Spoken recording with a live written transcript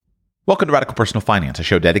Welcome to Radical Personal Finance, a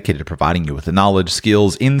show dedicated to providing you with the knowledge,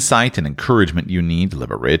 skills, insight, and encouragement you need to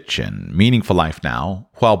live a rich and meaningful life now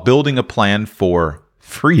while building a plan for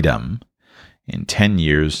freedom in 10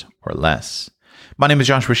 years or less. My name is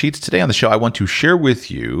Joshua Sheets. Today on the show, I want to share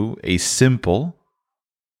with you a simple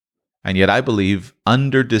and yet I believe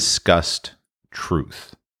under-discussed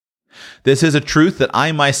truth. This is a truth that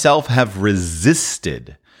I myself have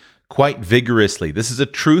resisted quite vigorously. This is a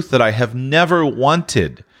truth that I have never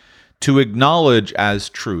wanted to acknowledge as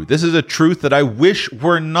true. This is a truth that I wish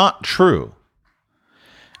were not true.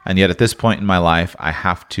 And yet at this point in my life, I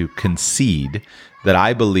have to concede that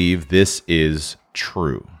I believe this is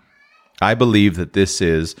true. I believe that this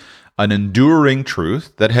is an enduring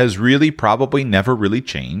truth that has really probably never really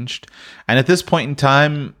changed. And at this point in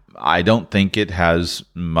time, I don't think it has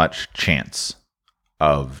much chance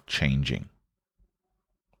of changing.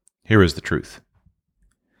 Here is the truth.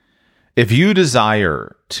 If you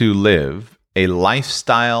desire to live a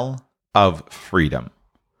lifestyle of freedom,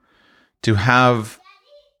 to have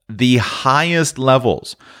the highest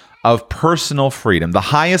levels of personal freedom, the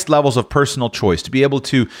highest levels of personal choice, to be able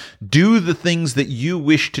to do the things that you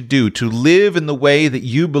wish to do, to live in the way that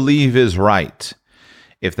you believe is right,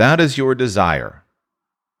 if that is your desire,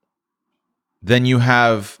 then you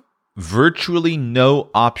have virtually no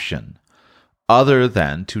option other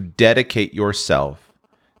than to dedicate yourself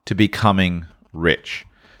to becoming rich,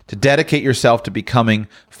 to dedicate yourself to becoming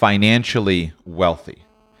financially wealthy.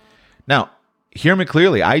 Now, hear me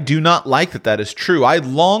clearly. I do not like that is true. I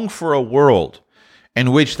long for a world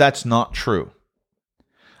in which that's not true.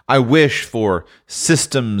 I wish for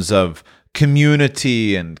systems of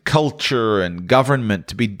community and culture and government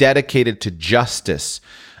to be dedicated to justice,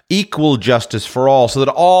 equal justice for all, so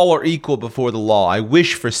that all are equal before the law. I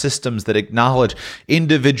wish for systems that acknowledge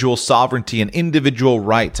individual sovereignty and individual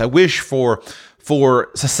rights. I wish for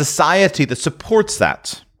a society that supports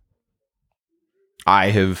that. I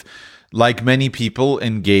have, like many people,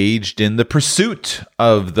 engaged in the pursuit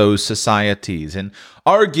of those societies and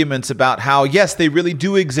arguments about how, yes, they really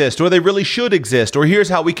do exist, or they really should exist, or here's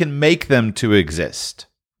how we can make them to exist.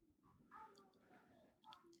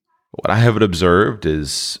 What I have observed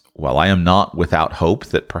is, well, I am not without hope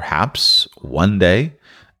that perhaps one day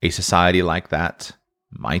a society like that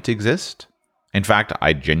might exist. In fact,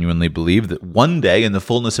 I genuinely believe that one day in the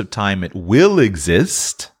fullness of time it will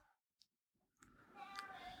exist.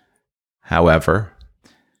 However,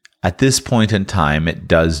 at this point in time, it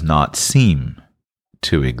does not seem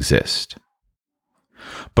to exist.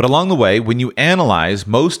 But along the way, when you analyze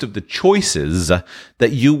most of the choices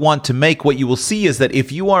that you want to make, what you will see is that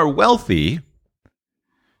if you are wealthy,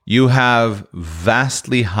 you have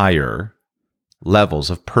vastly higher levels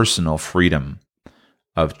of personal freedom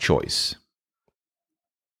of choice.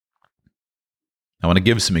 I want to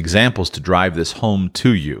give some examples to drive this home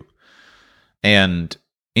to you and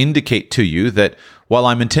indicate to you that while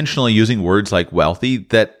I'm intentionally using words like wealthy,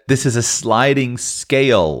 that this is a sliding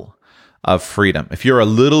scale of freedom. If you're a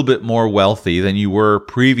little bit more wealthy than you were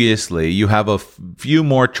previously, you have a few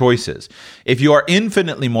more choices. If you are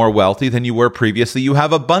infinitely more wealthy than you were previously, you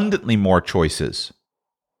have abundantly more choices.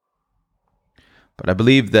 But I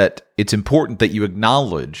believe that it's important that you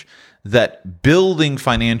acknowledge that building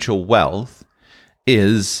financial wealth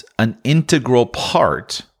is an integral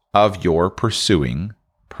part of your pursuing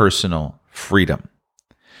personal freedom.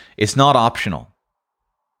 It's not optional.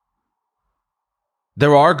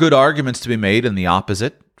 There are good arguments to be made in the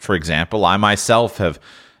opposite. For example, I myself have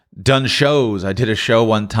done shows. I did a show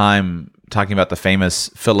one time talking about the famous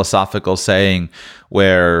philosophical saying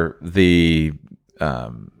where there's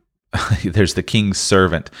the king's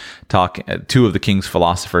servant talking. Two of the king's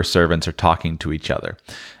philosopher servants are talking to each other,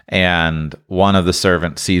 and one of the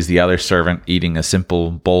servants sees the other servant eating a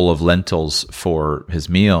simple bowl of lentils for his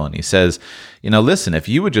meal, and he says, listen, if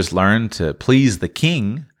you would just learn to please the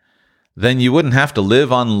king, then you wouldn't have to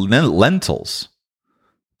live on lentils.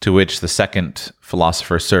 To which the second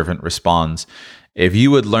philosopher servant responds, if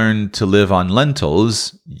you would learn to live on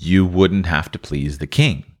lentils, you wouldn't have to please the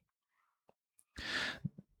king.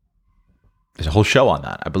 There's a whole show on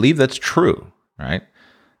that. I believe that's true, right?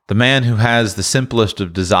 The man who has the simplest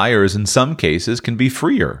of desires in some cases can be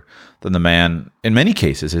freer than the man, in many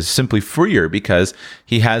cases, is simply freer because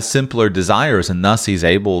he has simpler desires and thus he's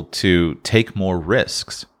able to take more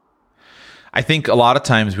risks. I think a lot of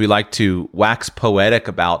times we like to wax poetic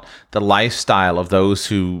about the lifestyle of those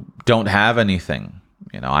who don't have anything.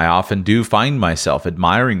 I often do find myself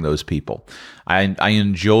admiring those people. I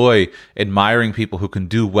enjoy admiring people who can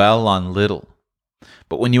do well on little.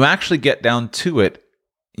 But when you actually get down to it,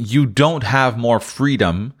 you don't have more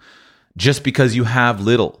freedom just because you have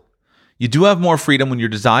little. You do have more freedom when your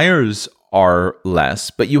desires are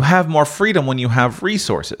less, but you have more freedom when you have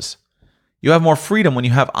resources. You have more freedom when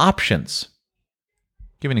you have options.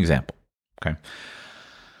 Give you an example. Okay.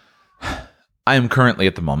 I am currently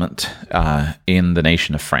at the moment in the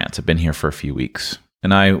nation of France. I've been here for a few weeks.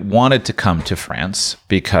 And I wanted to come to France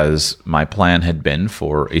because my plan had been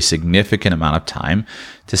for a significant amount of time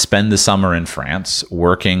to spend the summer in France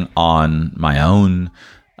working on my own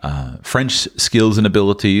French skills and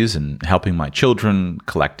abilities and helping my children,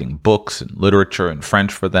 collecting books and literature in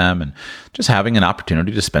French for them, and just having an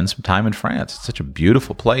opportunity to spend some time in France. It's such a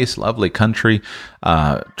beautiful place, lovely country,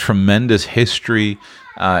 tremendous history,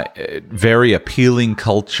 very appealing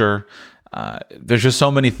culture. There's just so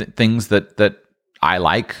many things that I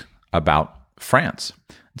like about France.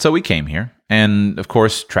 So we came here, and of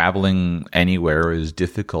course, traveling anywhere is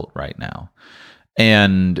difficult right now.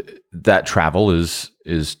 And that travel is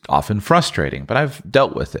often frustrating, but I've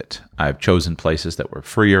dealt with it. I've chosen places that were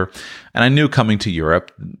freer, and I knew coming to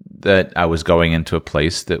Europe that I was going into a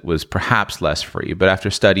place that was perhaps less free. But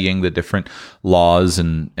after studying the different laws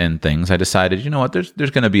and things, I decided, you know what, there's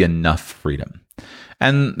going to be enough freedom.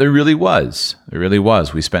 And there really was. There really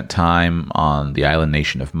was. We spent time on the island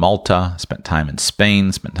nation of Malta, spent time in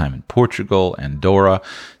Spain, spent time in Portugal, Andorra.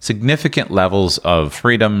 Significant levels of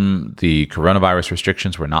freedom. The coronavirus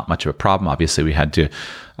restrictions were not much of a problem. Obviously, we had to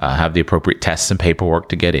have the appropriate tests and paperwork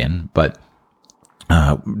to get in, but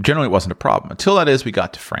generally it wasn't a problem. Until that is, we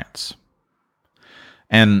got to France.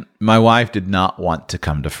 And my wife did not want to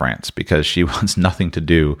come to France because she wants nothing to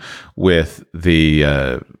do with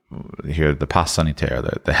the pass sanitaire,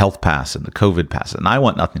 the health pass and the COVID pass. And I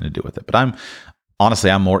want nothing to do with it. But I'm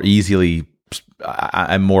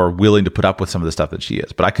more willing to put up with some of the stuff that she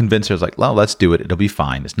is. But I convinced her, I was like, well, let's do it. It'll be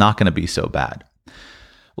fine. It's not going to be so bad.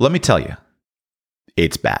 Well, let me tell you,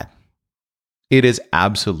 it's bad. It is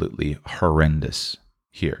absolutely horrendous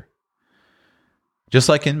here. Just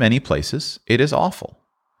like in many places, it is awful.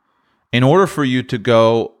 In order for you to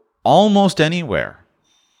go almost anywhere,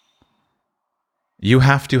 you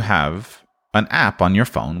have to have an app on your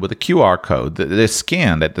phone with a QR code that is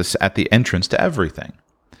scanned at the entrance to everything.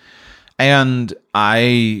 And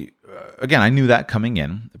I knew that coming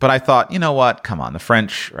in, but I thought, you know what? Come on, the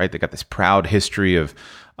French, right? They got this proud history of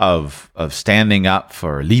standing up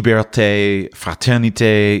for liberté,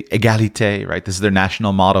 fraternité, égalité, right? This is their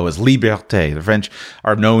national motto is liberté. The French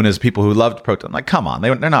are known as people who love to protest. I'm like, come on,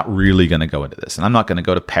 they're not really going to go into this. And I'm not going to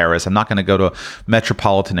go to Paris. I'm not going to go to a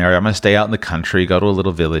metropolitan area. I'm going to stay out in the country, go to a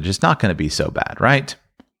little village. It's not going to be so bad, right?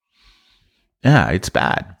 Yeah, it's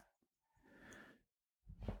bad.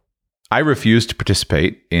 I refuse to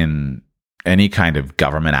participate in any kind of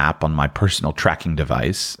government app on my personal tracking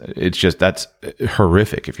device. That's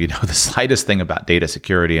horrific. If you know the slightest thing about data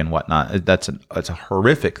security and whatnot, it's a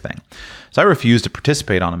horrific thing. So I refuse to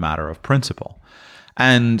participate on a matter of principle.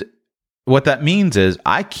 And what that means is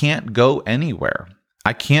I can't go anywhere.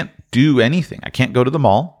 I can't do anything. I can't go to the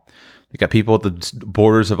mall. They got people at the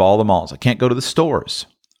borders of all the malls. I can't go to the stores.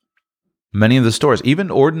 Many of the stores, even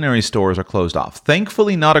ordinary stores, are closed off.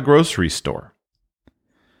 Thankfully, not a grocery store.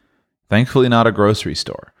 I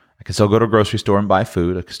can still go to a grocery store and buy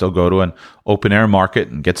food. I can still go to an open air market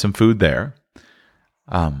and get some food there.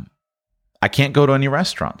 I can't go to any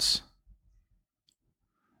restaurants.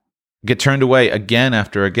 Get turned away again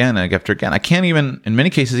after again after again. I can't even, in many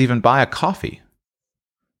cases, even buy a coffee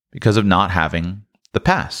because of not having the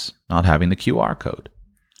pass, not having the QR code.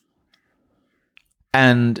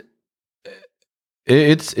 And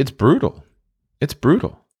it's brutal. It's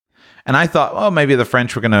brutal. And I thought, well, maybe the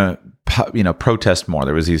French were going to, protest more.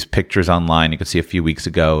 There was these pictures online you could see a few weeks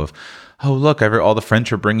ago of, oh, look, all the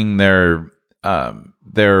French are bringing their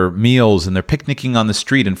meals and they're picnicking on the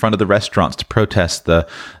street in front of the restaurants to protest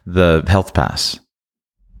the health pass.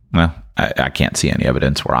 Well, I can't see any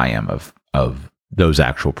evidence where I am of those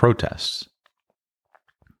actual protests.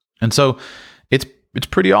 And so it's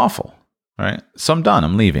pretty awful, right? So I'm done.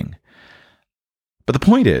 I'm leaving. But the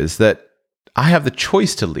point is that I have the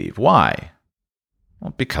choice to leave. Why?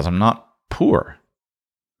 Well, because I'm not poor.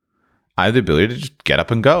 I have the ability to just get up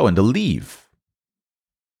and go and to leave.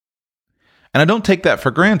 And I don't take that for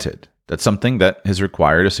granted. That's something that has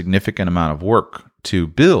required a significant amount of work to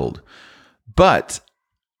build. But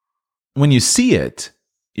when you see it,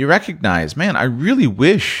 you recognize, man, I really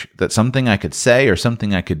wish that something I could say or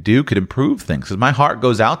something I could do could improve things. Because my heart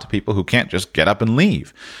goes out to people who can't just get up and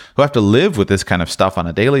leave, who have to live with this kind of stuff on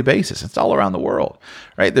a daily basis. It's all around the world,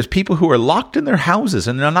 right? There's people who are locked in their houses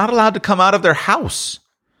and they're not allowed to come out of their house.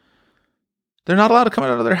 They're not allowed to come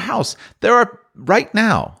out of their house. There are, right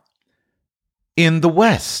now, in the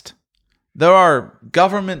West, There are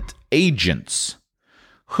government agents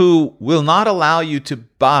who will not allow you to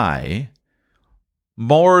buy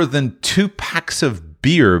more than 2 packs of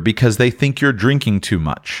beer because they think you're drinking too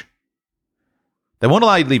much. They won't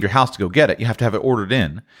allow you to leave your house to go get it. You have to have it ordered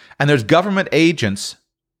in. And there's government agents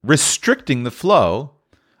restricting the flow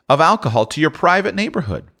of alcohol to your private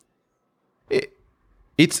neighborhood.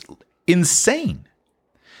 It's insane.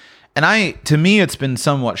 And to me, it's been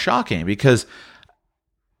somewhat shocking because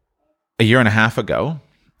a year and a half ago,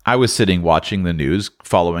 I was sitting watching the news,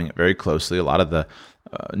 following it very closely, a lot of the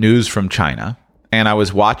news from China. And I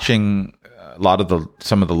was watching a lot of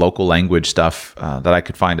some of the local language stuff that I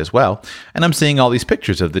could find as well. And I'm seeing all these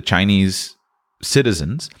pictures of the Chinese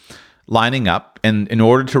citizens lining up. And in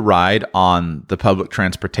order to ride on the public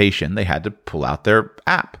transportation, they had to pull out their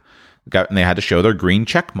app. And they had to show their green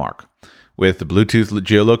check mark with the Bluetooth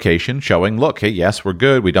geolocation showing, look, hey, yes, we're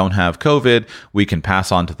good. We don't have COVID. We can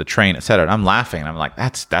pass on to the train, et cetera. And I'm laughing. And I'm like,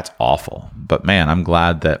 that's awful. But man, I'm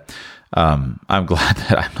glad that I'm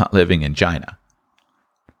not living in China.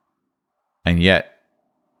 And yet,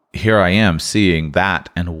 here I am seeing that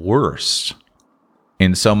and worse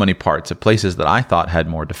in so many parts of places that I thought had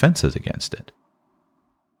more defenses against it.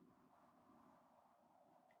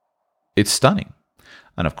 It's stunning.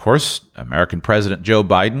 And of course, American President Joe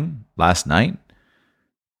Biden last night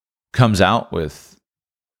comes out with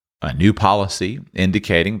a new policy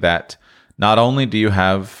indicating that not only do you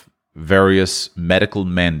have various medical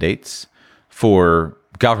mandates for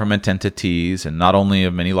government entities, and not only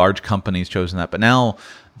have many large companies chosen that, but now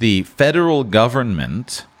the federal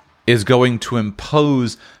government is going to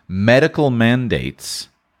impose medical mandates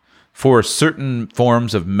for certain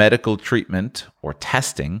forms of medical treatment or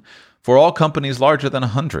testing for all companies larger than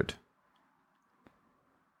 100.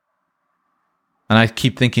 And I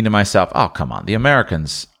keep thinking to myself, oh, come on, the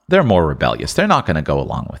Americans, they're more rebellious. They're not going to go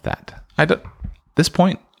along with that. At this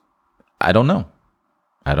point, I don't know.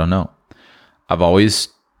 I've always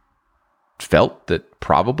felt that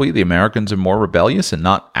probably the Americans are more rebellious and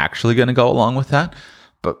not actually going to go along with that.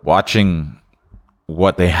 But watching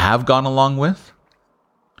what they have gone along with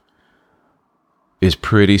is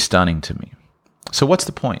pretty stunning to me. So what's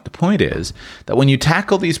the point? The point is that when you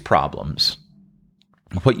tackle these problems,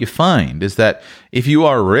 what you find is that if you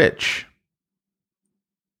are rich,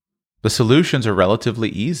 the solutions are relatively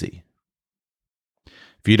easy.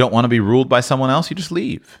 If you don't want to be ruled by someone else, you just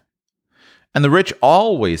leave. And the rich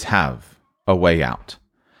always have a way out.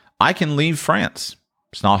 I can leave France.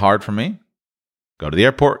 It's not hard for me. Go to the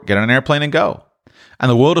airport, get on an airplane and go.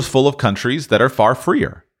 And the world is full of countries that are far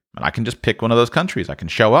freer. And I can just pick one of those countries. I can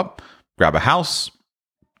show up, grab a house,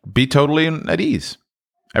 be totally at ease.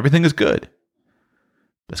 Everything is good.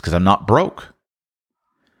 That's because I'm not broke.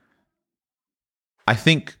 I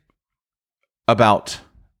think about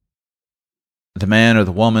the man or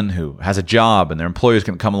the woman who has a job and their employer is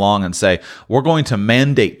going to come along and say, we're going to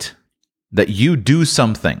mandate that you do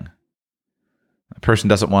something. The person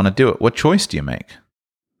doesn't want to do it. What choice do you make?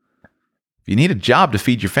 If you need a job to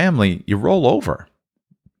feed your family, you roll over.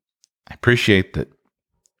 I appreciate that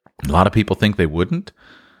a lot of people think they wouldn't.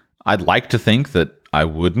 I'd like to think that I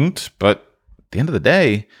wouldn't, but at the end of the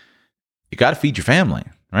day, you got to feed your family,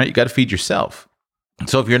 right? You got to feed yourself. And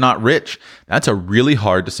so if you're not rich, that's a really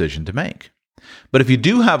hard decision to make. But if you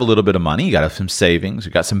do have a little bit of money, you got to have some savings,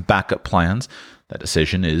 you got some backup plans, that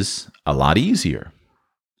decision is a lot easier.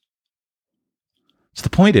 So the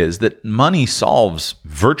point is that money solves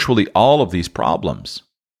virtually all of these problems.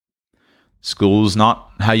 School's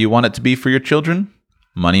not how you want it to be for your children.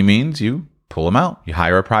 Money means you pull them out. You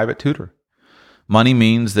hire a private tutor. Money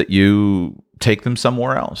means that you take them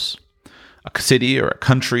somewhere else. A city or a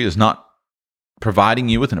country is not providing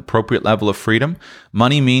you with an appropriate level of freedom.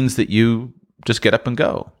 Money means that you just get up and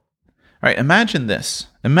go. All right, imagine this.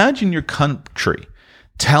 Imagine your country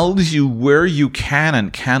tells you where you can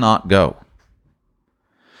and cannot go.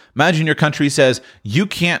 Imagine your country says, you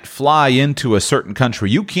can't fly into a certain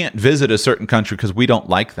country. You can't visit a certain country because we don't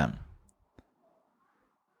like them.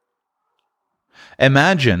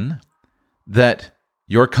 Imagine that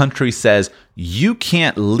your country says, you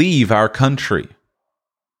can't leave our country.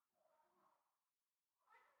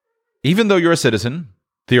 Even though you're a citizen,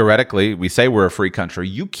 theoretically, we say we're a free country,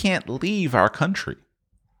 you can't leave our country.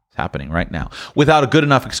 It's happening right now without a good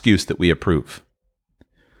enough excuse that we approve.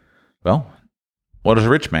 Well, what does a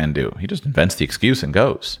rich man do? He just invents the excuse and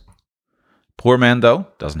goes. Poor man, though,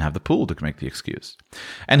 doesn't have the pool to make the excuse.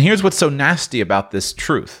 And here's what's so nasty about this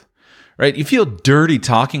truth, right? You feel dirty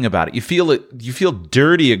talking about it. You feel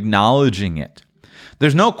dirty acknowledging it.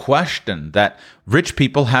 There's no question that rich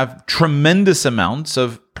people have tremendous amounts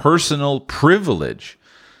of personal privilege.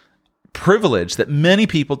 privilege that many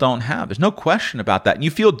people don't have. There's no question about that. And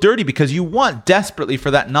you feel dirty because you want desperately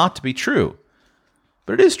for that not to be true.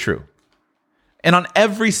 But it is true. And on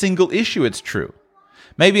every single issue, it's true.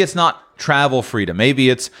 Maybe it's not travel freedom. Maybe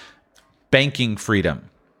it's banking freedom.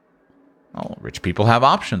 Well, rich people have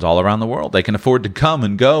options all around the world. They can afford to come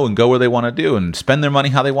and go where they want to do and spend their money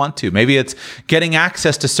how they want to. Maybe it's getting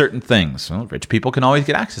access to certain things. Well, rich people can always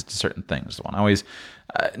get access to certain things.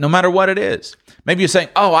 No matter what it is. Maybe you're saying,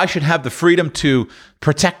 oh, I should have the freedom to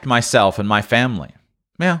protect myself and my family.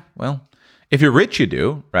 Yeah, well, if you're rich, you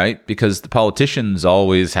do, right? Because the politicians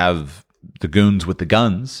always have the goons with the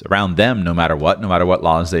guns around them no matter what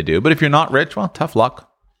laws they do. But if you're not rich, well, tough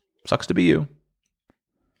luck. Sucks to be you.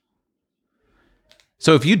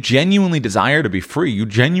 So if you genuinely desire to be free, you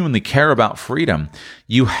genuinely care about freedom,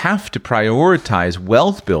 you have to prioritize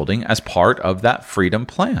wealth building as part of that freedom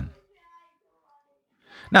plan.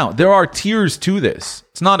 Now, there are tiers to this.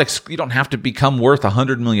 It's not you don't have to become worth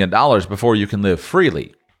 $100 million before you can live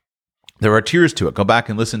freely. There are tiers to it. Go back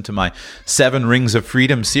and listen to my 7 Rings of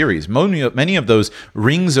Freedom series. Many of those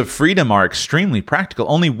rings of freedom are extremely practical.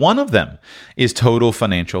 Only one of them is total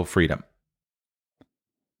financial freedom.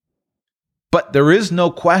 But there is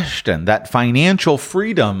no question that financial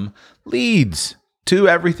freedom leads to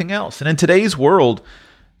everything else. And in today's world,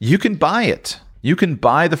 you can buy it. You can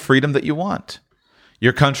buy the freedom that you want.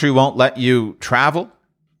 Your country won't let you travel.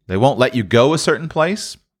 They won't let you go a certain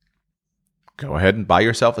place. Go ahead and buy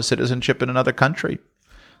yourself a citizenship in another country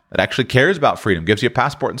that actually cares about freedom, gives you a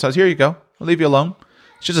passport and says, here you go, I'll leave you alone.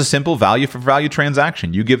 It's just a simple value for value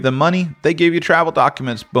transaction. You give them money, they give you travel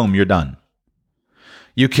documents, boom, you're done.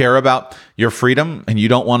 You care about your freedom and you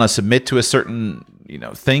don't want to submit to a certain,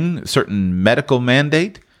 certain medical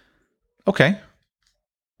mandate. Okay.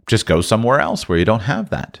 Just go somewhere else where you don't have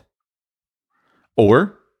that.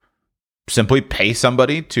 Or simply pay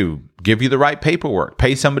somebody to give you the right paperwork.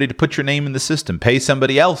 Pay somebody to put your name in the system. Pay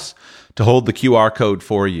somebody else to hold the QR code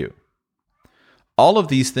for you. All of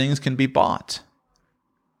these things can be bought.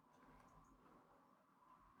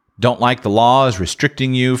 Don't like the laws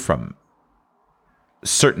restricting you from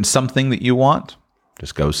certain something that you want?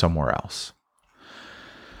 Just go somewhere else.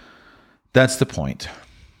 That's the point.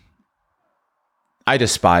 I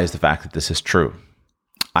despise the fact that this is true.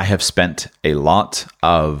 I have spent a lot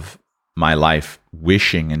of my life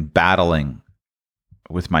wishing and battling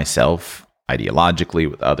with myself, ideologically,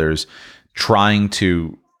 with others, trying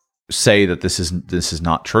to say that this is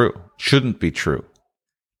not true. Shouldn't be true.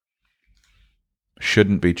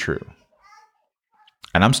 Shouldn't be true.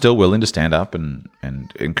 And I'm still willing to stand up and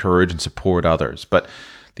encourage and support others. But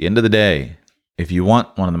at the end of the day, if you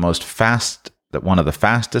want one of the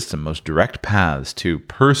fastest and most direct paths to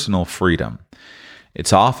personal freedom,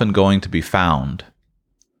 it's often going to be found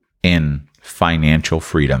in financial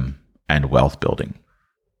freedom and wealth building.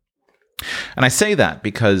 And I say that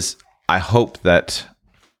because I hope that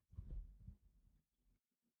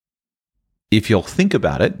if you'll think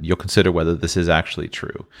about it, you'll consider whether this is actually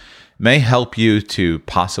true. It may help you to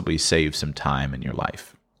possibly save some time in your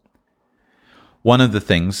life. One of the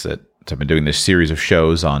things that I've been doing this series of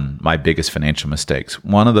shows on my biggest financial mistakes.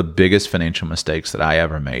 One of the biggest financial mistakes that I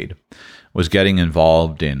ever made was getting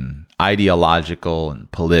involved in ideological and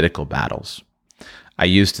political battles. I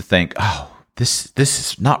used to think, this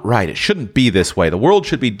is not right. It shouldn't be this way. The world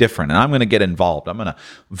should be different, and I'm going to get involved. I'm going to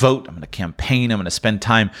vote. I'm going to campaign. I'm going to spend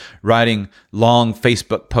time writing long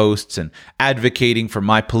Facebook posts and advocating for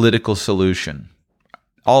my political solution.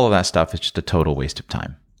 All of that stuff is just a total waste of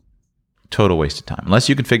time. Total waste of time. Unless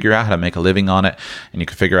you can figure out how to make a living on it, and you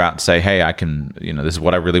can figure out and say, hey, I can, this is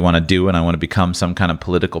what I really want to do, and I want to become some kind of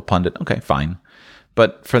political pundit. Okay, fine.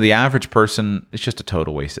 But for the average person, it's just a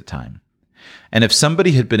total waste of time. And if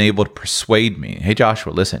somebody had been able to persuade me, hey,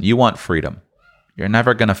 Joshua, listen, you want freedom. You're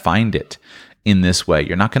never going to find it in this way.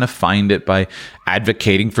 You're not going to find it by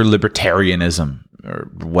advocating for libertarianism or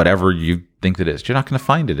whatever you think that is. You're not going to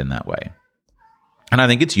find it in that way. And I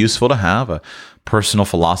think it's useful to have a personal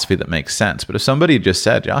philosophy that makes sense. But if somebody just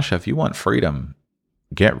said, Joshua, if you want freedom,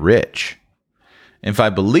 get rich. If I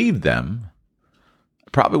believed them, I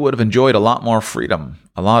probably would have enjoyed a lot more freedom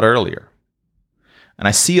a lot earlier. And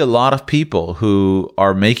I see a lot of people who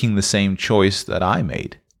are making the same choice that I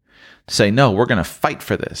made. To say, no, we're going to fight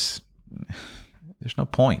for this. There's no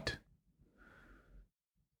point.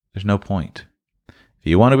 There's no point. If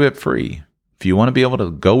you want to be free, if you want to be able to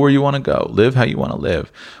go where you want to go, live how you want to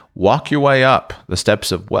live, walk your way up the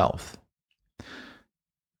steps of wealth,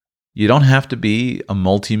 you don't have to be a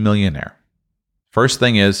multimillionaire. First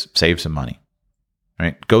thing is save some money.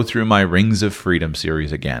 Right? Go through my Rings of Freedom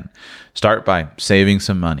series again. Start by saving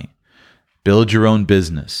some money. Build your own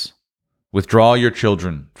business. Withdraw your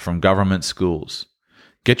children from government schools.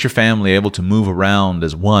 Get your family able to move around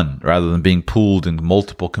as one rather than being pulled in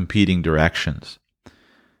multiple competing directions.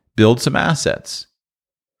 Build some assets.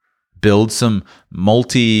 Build some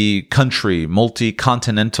multi-country,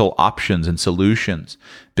 multi-continental options and solutions.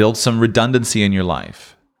 Build some redundancy in your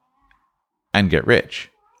life and get rich.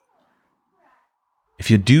 If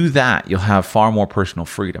you do that, you'll have far more personal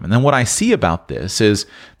freedom. And then what I see about this is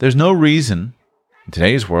there's no reason in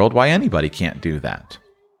today's world why anybody can't do that.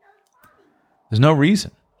 There's no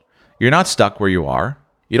reason. You're not stuck where you are.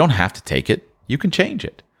 You don't have to take it. You can change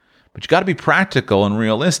it. But you got to be practical and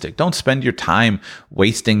realistic. Don't spend your time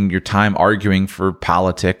wasting your time arguing for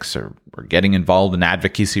politics or getting involved in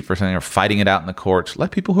advocacy for something or fighting it out in the courts.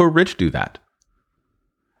 Let people who are rich do that.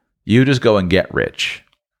 You just go and get rich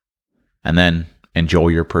and then enjoy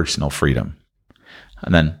your personal freedom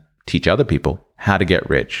and then teach other people how to get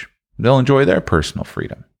rich. They'll enjoy their personal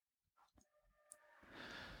freedom.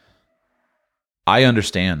 I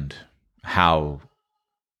understand how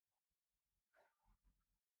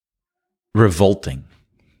revolting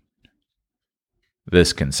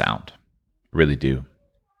this can sound. Really do.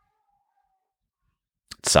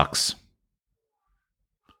 It sucks.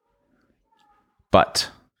 But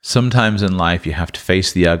sometimes in life you have to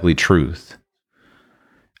face the ugly truth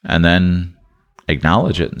and then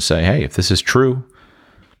acknowledge it and say, hey, if this is true,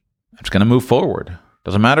 I'm just going to move forward.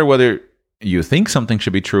 Doesn't matter whether you think something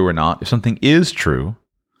should be true or not. If something is true,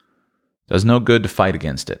 it does no good to fight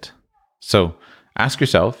against it. So ask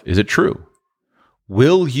yourself, is it true?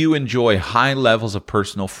 Will you enjoy high levels of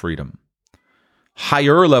personal freedom?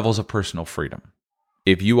 Higher levels of personal freedom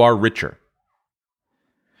if you are richer?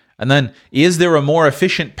 And then, is there a more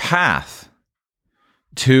efficient path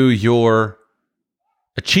to your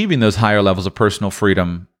achieving those higher levels of personal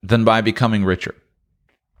freedom than by becoming richer?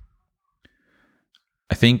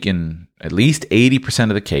 I think in at least 80%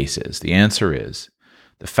 of the cases, the answer is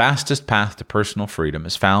the fastest path to personal freedom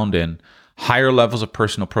is found in higher levels of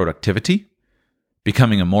personal productivity,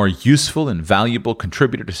 becoming a more useful and valuable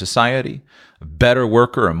contributor to society, a better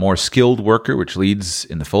worker, a more skilled worker, which leads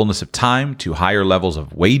in the fullness of time to higher levels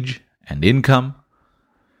of wage and income.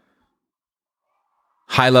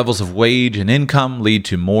 High levels of wage and income lead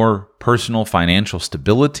to more personal financial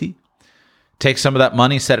stability. Take some of that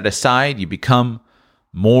money, set it aside, you become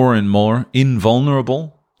more and more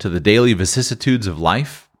invulnerable to the daily vicissitudes of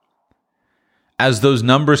life. As those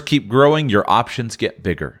numbers keep growing, your options get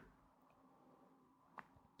bigger.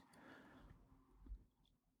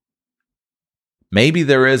 Maybe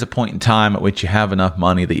there is a point in time at which you have enough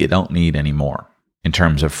money that you don't need anymore in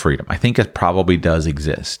terms of freedom. I think it probably does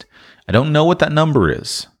exist. I don't know what that number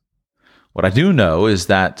is. What I do know is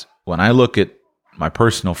that when I look at my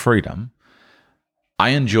personal freedom, I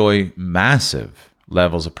enjoy massive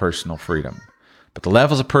levels of personal freedom. But the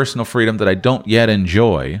levels of personal freedom that I don't yet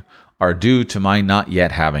enjoy are due to my not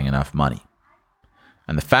yet having enough money.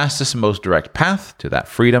 And the fastest and most direct path to that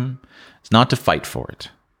freedom is not to fight for it,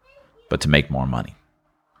 but to make more money.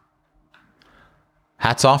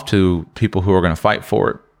 Hats off to people who are going to fight for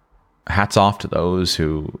it. Hats off to those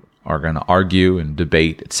who are going to argue and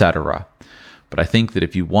debate, etc. But I think that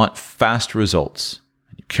if you want fast results,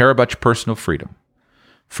 you care about your personal freedom,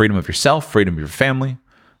 freedom of yourself, freedom of your family,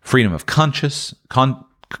 freedom of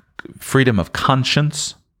freedom of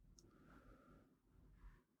conscience,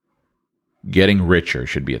 getting richer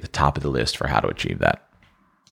should be at the top of the list for how to achieve that.